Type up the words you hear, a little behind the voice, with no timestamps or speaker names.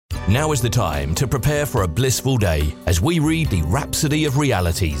Now is the time to prepare for a blissful day as we read the Rhapsody of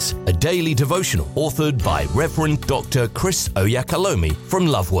Realities, a daily devotional authored by Reverend Dr. Chris Oyakalomi from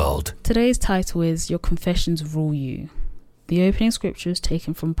Love World. Today's title is Your Confessions Rule You. The opening scripture is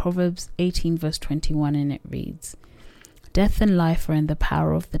taken from Proverbs 18 verse 21 and it reads, "Death and life are in the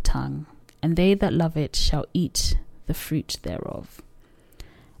power of the tongue, and they that love it shall eat the fruit thereof."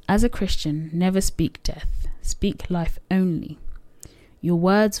 As a Christian, never speak death, speak life only. Your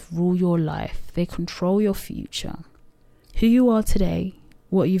words rule your life. They control your future. Who you are today,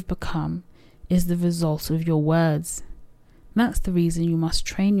 what you've become, is the result of your words. That's the reason you must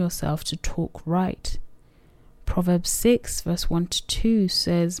train yourself to talk right. Proverbs 6 verse 1 to 2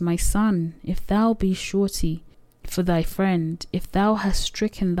 says, "My son, if thou be surety for thy friend, if thou hast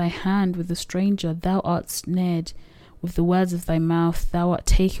stricken thy hand with a stranger, thou art snared with the words of thy mouth, thou art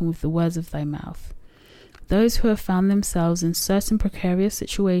taken with the words of thy mouth." Those who have found themselves in certain precarious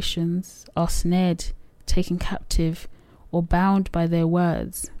situations are snared, taken captive, or bound by their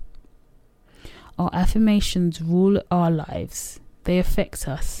words. Our affirmations rule our lives. They affect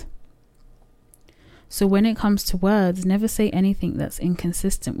us. So when it comes to words, never say anything that's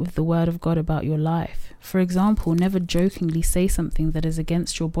inconsistent with the word of God about your life. For example, never jokingly say something that is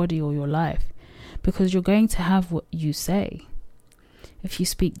against your body or your life, because you're going to have what you say. If you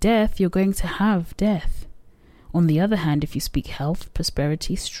speak death, you're going to have death. On the other hand, if you speak health,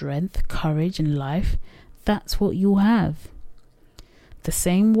 prosperity, strength, courage, and life, that's what you'll have. The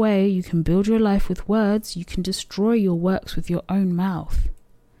same way you can build your life with words, you can destroy your works with your own mouth.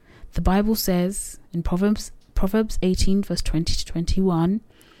 The Bible says in Proverbs 18 verse 20 to 21,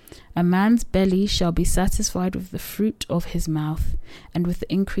 "A man's belly shall be satisfied with the fruit of his mouth, and with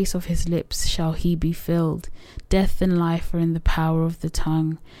the increase of his lips shall he be filled. Death and life are in the power of the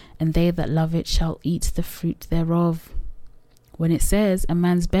tongue, and they that love it shall eat the fruit thereof." When it says, "A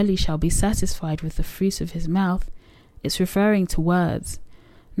man's belly shall be satisfied with the fruit of his mouth," it's referring to words.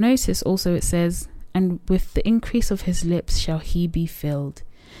 Notice also it says, "And with the increase of his lips shall he be filled."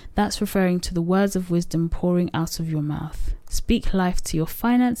 That's referring to the words of wisdom pouring out of your mouth. Speak life to your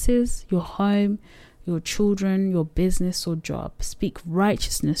finances, your home, your children, your business or job. Speak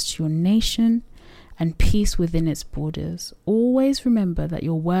righteousness to your nation and peace within its borders. Always remember that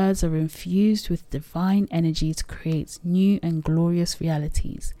your words are infused with divine energy to create new and glorious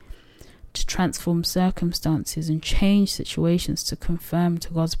realities, to transform circumstances and change situations to conform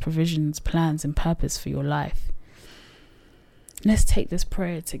to God's provisions, plans, and purpose for your life. Let's take this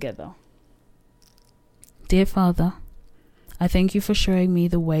prayer together. Dear Father, I thank you for showing me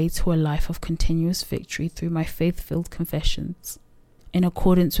the way to a life of continuous victory through my faith-filled confessions, in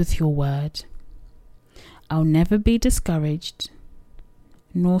accordance with your word. I'll never be discouraged,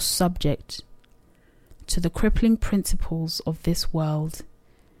 nor subject to the crippling principles of this world,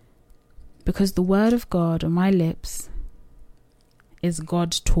 because the word of God on my lips is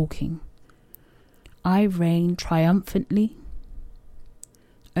God talking. I reign triumphantly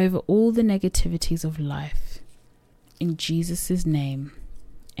over all the negativities of life. In Jesus' name,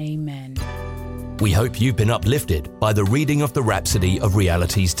 amen. We hope you've been uplifted by the reading of the Rhapsody of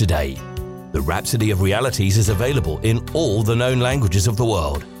Realities today. The Rhapsody of Realities is available in all the known languages of the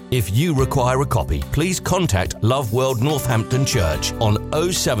world. If you require a copy, please contact Love World Northampton Church on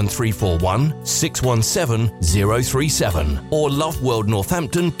 07341 617 037 or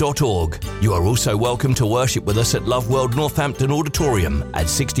loveworldnorthampton.org. You are also welcome to worship with us at Love World Northampton Auditorium at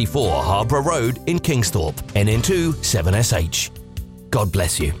 64 Harborough Road in Kingsthorpe, NN2 7SH. God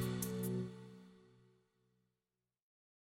bless you.